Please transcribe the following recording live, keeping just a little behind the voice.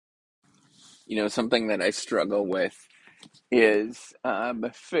something that I struggle with is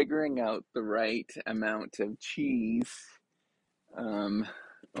figuring out the right amount of cheese um,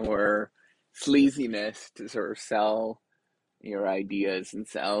 or sleaziness to sort of sell your ideas and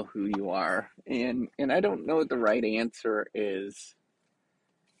sell who you are. And I don't know what the right answer is,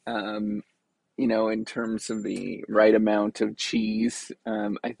 um, in terms of the right amount of cheese.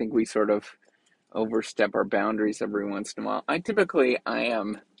 I think we sort of overstep our boundaries every once in a while. I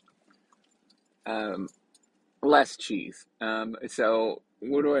am um, less cheese. So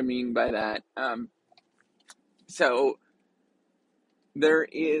what do I mean by that? So there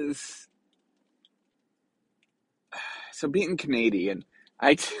is, so being Canadian,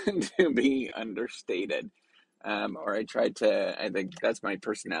 I tend to be understated. Or I think that's my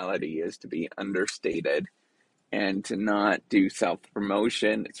personality, is to be understated and to not do self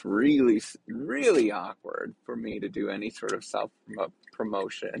promotion. It's really, really awkward for me to do any sort of self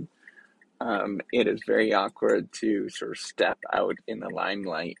promotion. It is very awkward to sort of step out in the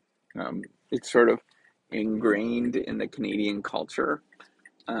limelight. It's sort of ingrained in the Canadian culture,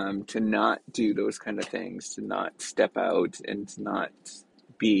 to not do those kind of things, to not step out and to not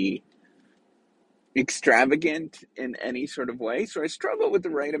be extravagant in any sort of way. So I struggle with the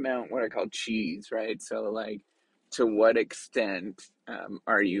right amount, what I call cheese, right? So, like, to what extent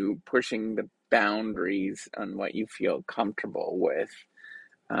are you pushing the boundaries on what you feel comfortable with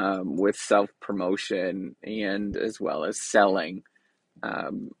self promotion and as well as selling,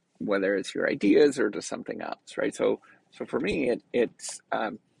 whether it's your ideas or to something else, right? So for me, it's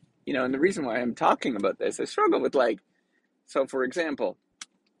and the reason why I'm talking about this, I struggle with, like, so for example,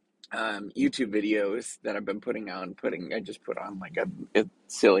 YouTube videos that I've been I just put on like a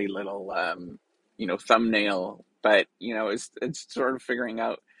silly little thumbnail, but it's sort of figuring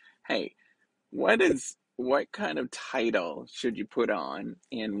out, hey, what kind of title should you put on,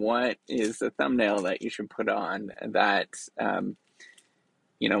 and what is the thumbnail that you should put on that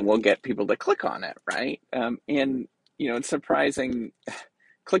will get people to click on it, right? And it's surprising.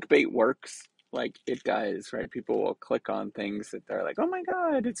 Clickbait works, like it does, right? People will click on things that they're like, oh my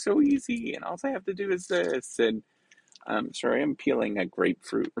God, it's so easy, and all I have to do is this. And sorry, I'm peeling a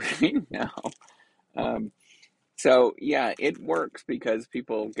grapefruit right now. Um, so yeah, it works because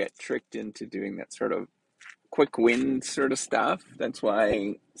people get tricked into doing that sort of quick win sort of stuff. That's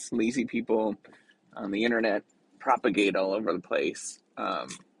why sleazy people on the internet propagate all over the place.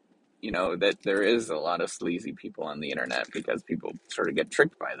 That there is a lot of sleazy people on the internet because people sort of get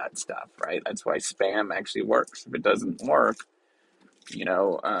tricked by that stuff, right? That's why spam actually works. If it doesn't work, you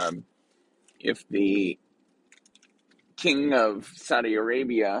know, um, if the king of Saudi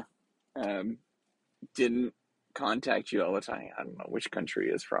Arabia um, didn't contact you all the time, I don't know which country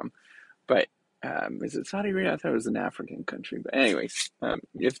he is from, but is it Saudi Arabia? I thought it was an African country. But anyways,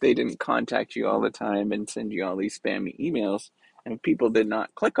 if they didn't contact you all the time and send you all these spammy emails, and if people did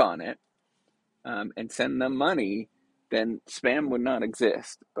not click on it, and send them money, then spam would not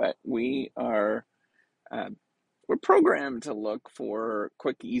exist. But um, we're programmed to look for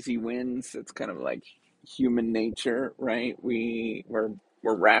quick, easy wins. It's kind of like human nature, right? We're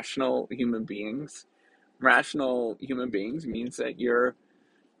rational human beings. Rational human beings means that you'll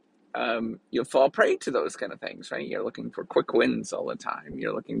fall prey to those kind of things, right? You're looking for quick wins all the time.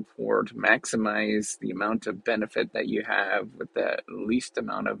 You're looking for to maximize the amount of benefit that you have with the least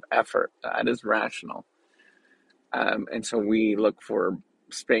amount of effort. That is rational. And so we look for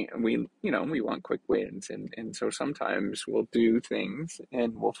Spain. We want quick wins, and so sometimes we'll do things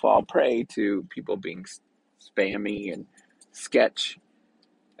and we'll fall prey to people being spammy and sketch,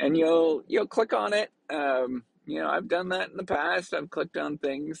 and you'll click on it. I've done that in the past. I've clicked on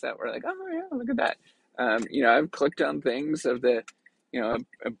things that were like, oh yeah, look at that. I've clicked on things of the,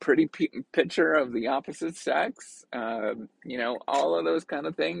 a pretty picture of the opposite sex. All of those kind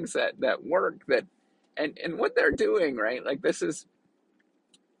of things that work. And what they're doing, right? Like this is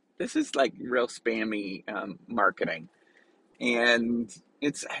like real spammy marketing, and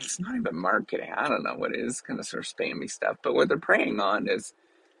it's not even marketing. I don't know what it is, kind of sort of spammy stuff. But what they're preying on is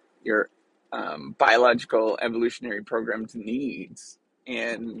your biological evolutionary programmed needs.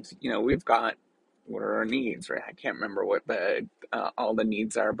 And we've got, what are our needs, right? I can't remember what the all the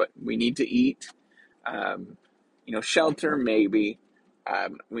needs are, but we need to eat, um, shelter, maybe.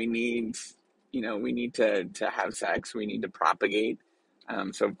 We need to have sex. We need to propagate.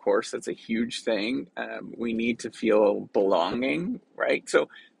 So of course that's a huge thing. We need to feel belonging, right? So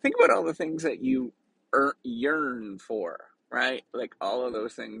think about all the things that you yearn for, right? Like all of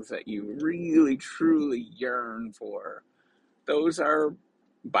those things that you really truly yearn for. Those are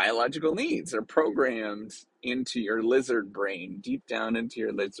biological needs. They're programmed into your lizard brain, deep down into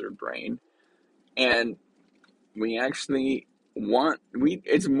your lizard brain. And we actually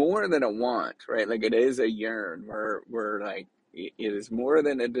it's more than a want, right? Like it is a yearn. We're like, it is more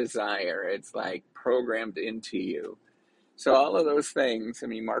than a desire. It's like programmed into you. So all of those things, I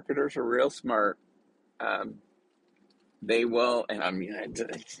mean, marketers are real smart. Um, they will, and I mean,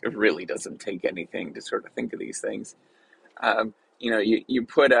 it really doesn't take anything to sort of think of these things. You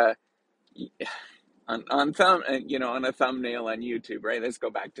put a on a thumbnail on YouTube, right? Let's go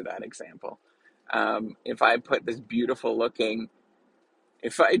back to that example. If I put this beautiful looking,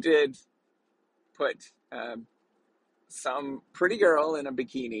 if I did put some pretty girl in a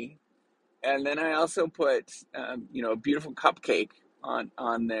bikini, and then I also put a beautiful cupcake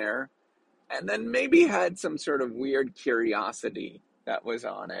on there, and then maybe had some sort of weird curiosity that was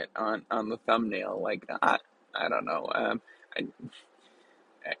on it on the thumbnail, like I don't know, I,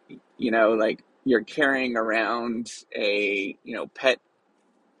 like you're carrying around a pet,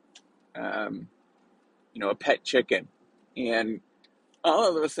 um, a pet chicken, and all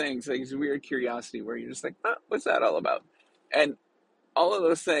of those things, like this weird curiosity where you're just like, oh, what's that all about? And all of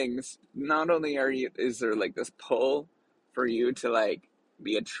those things, not only is there like this pull for you to like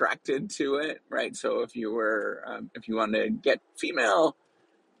be attracted to it, right? So if you want to get female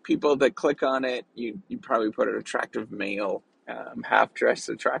people to click on it, you probably put an attractive male, half dressed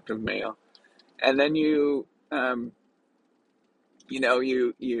attractive male, and then you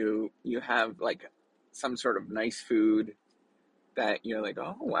have like some sort of nice food that you're like,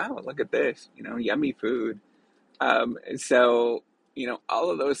 oh wow, look at this, yummy food. So, all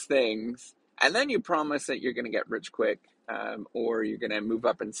of those things, and then you promise that you're going to get rich quick, or you're going to move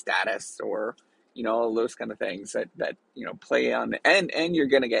up in status, or all those kind of things that play on, and you're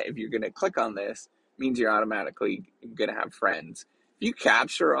going to get, if you're going to click on this, means you're automatically going to have friends. If you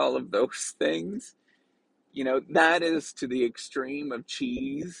capture all of those things, that is to the extreme of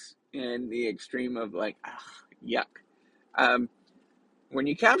cheese and the extreme of like, yuck. Um, when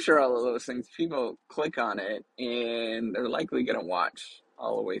you capture all of those things, people click on it and they're likely going to watch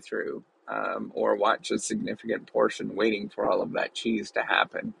all the way through, or watch a significant portion waiting for all of that cheese to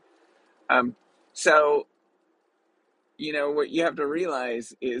happen. Um, so, what you have to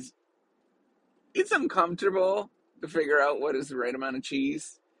realize is it's uncomfortable to figure out what is the right amount of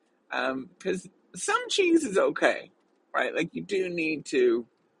cheese, because some cheese is okay, right? Like you do need to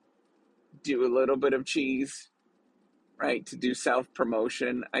do a little bit of cheese, right, to do self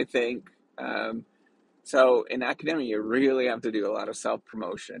promotion, I think. So in academia, you really have to do a lot of self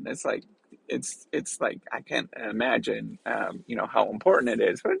promotion. It's like I can't imagine, how important it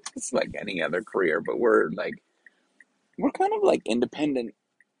is, but it's like any other career. But we're kind of like independent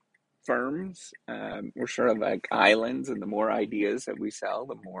firms. We're sort of like islands, and the more ideas that we sell,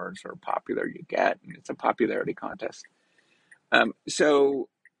 the more sort of popular you get. And it's a popularity contest. So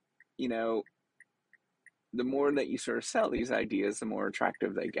you know, the more that you sort of sell these ideas, the more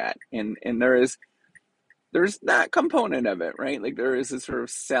attractive they get. And there's that component of it, right? Like there is a sort of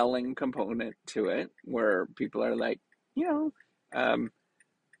selling component to it where people are like, you know, um,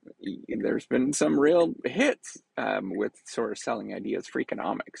 there's been some real hits, with sort of selling ideas.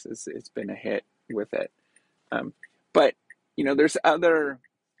 Freakonomics, it's been a hit with it. Um, but there's other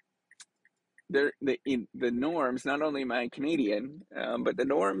the norms. Not only am I Canadian, but the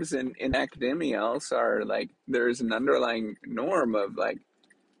norms in academia also are like there's an underlying norm of like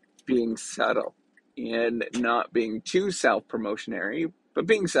being subtle and not being too self-promotionary, but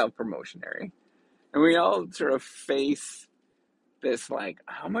being self-promotionary. And we all sort of face this like,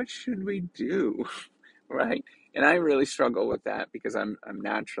 how much should we do, right? And I really struggle with that because I'm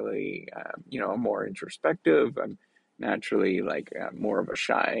naturally, more introspective. I'm naturally like, more of a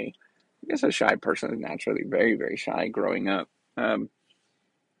shy, I guess a shy person, naturally very very shy growing up, um,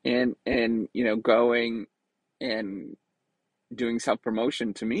 and going and doing self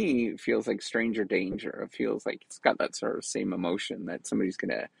promotion to me feels like stranger danger. It feels like it's got that sort of same emotion that somebody's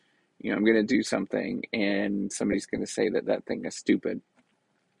gonna, I'm gonna do something and somebody's gonna say that that thing is stupid.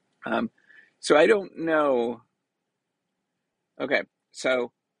 Um, so I don't know. Okay,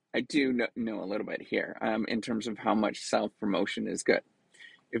 so I do know a little bit here, in terms of how much self promotion is good.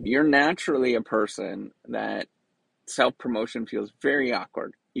 If you're naturally a person that self promotion feels very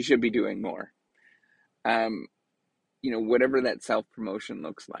awkward, you should be doing more. Um, whatever that self promotion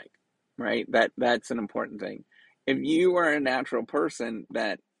looks like, right? That's an important thing. If you are a natural person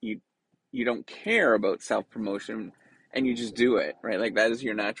that you don't care about self promotion and you just do it, right? Like that is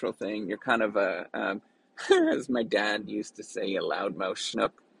your natural thing. You're kind of a, as my dad used to say, a loudmouth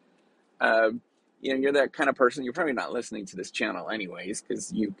schnook. You're that kind of person. You're probably not listening to this channel anyways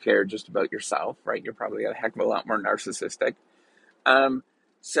because you care just about yourself, right? You're probably a heck of a lot more narcissistic. Um,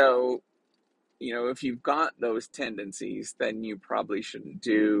 so if you've got those tendencies, then you probably shouldn't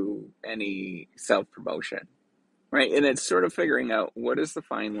do any self promotion, right? And it's sort of figuring out what is the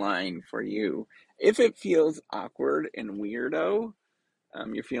fine line for you. If it feels awkward and weirdo,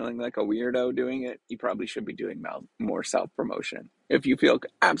 you're feeling like a weirdo doing it, you probably should be doing more self promotion. If you feel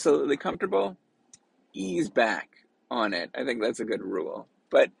absolutely comfortable, ease back on it. I think that's a good rule.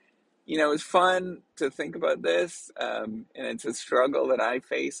 But it's fun to think about this, and it's a struggle that I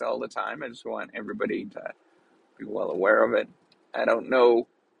face all the time. I just want everybody to be well aware of it. I don't know.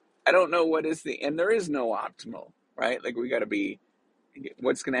 I don't know what is and there is no optimal, right? Like we got to be.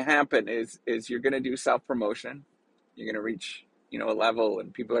 What's going to happen is you're going to do self promotion. You're going to reach a level,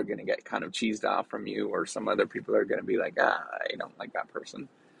 and people are going to get kind of cheesed off from you, or some other people are going to be like, I don't like that person,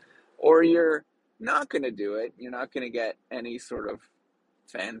 or you're not going to do it. You're not going to get any sort of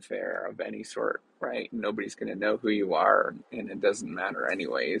fanfare of any sort, right? Nobody's going to know who you are, and it doesn't matter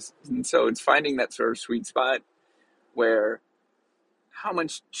anyways. And so it's finding that sort of sweet spot where how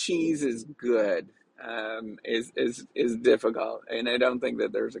much cheese is good, is difficult, and I don't think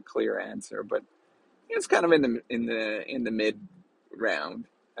that there's a clear answer, but it's kind of in the mid round,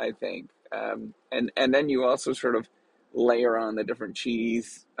 I think. And then you also sort of layer on the different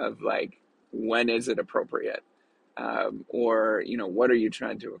cheese of like, when is it appropriate, or what are you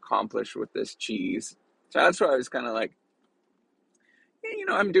trying to accomplish with this cheese? So that's why I was kind of like,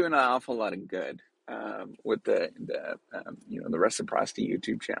 I'm doing an awful lot of good, with the Reciprocity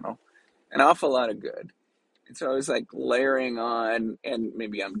YouTube channel, an awful lot of good. And so I was like layering on, and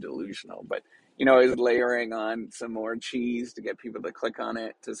maybe I'm delusional, but I was layering on some more cheese to get people to click on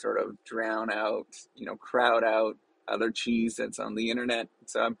it, to sort of drown out, crowd out other cheese that's on the internet.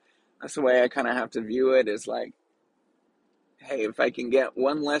 So that's the way I kind of have to view it, is like, hey, if I can get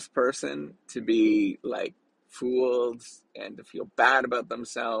one less person to be like fooled and to feel bad about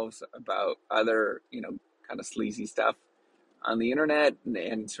themselves about other, kind of sleazy stuff on the internet,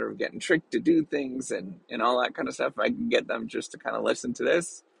 and sort of getting tricked to do things, and all that kind of stuff, I can get them just to kind of listen to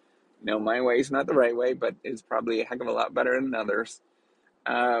this. My way is not the right way, but it's probably a heck of a lot better than others.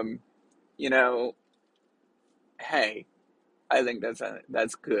 Um, you know, hey, I think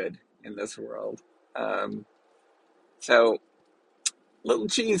that's good in this world. Um, so little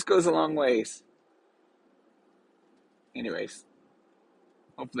cheese goes a long ways. Anyways,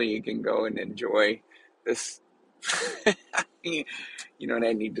 hopefully you can go and enjoy this. You know what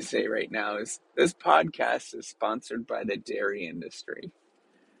I need to say right now is this podcast is sponsored by the dairy industry.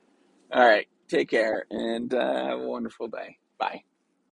 All right, take care, and have a wonderful day. Bye.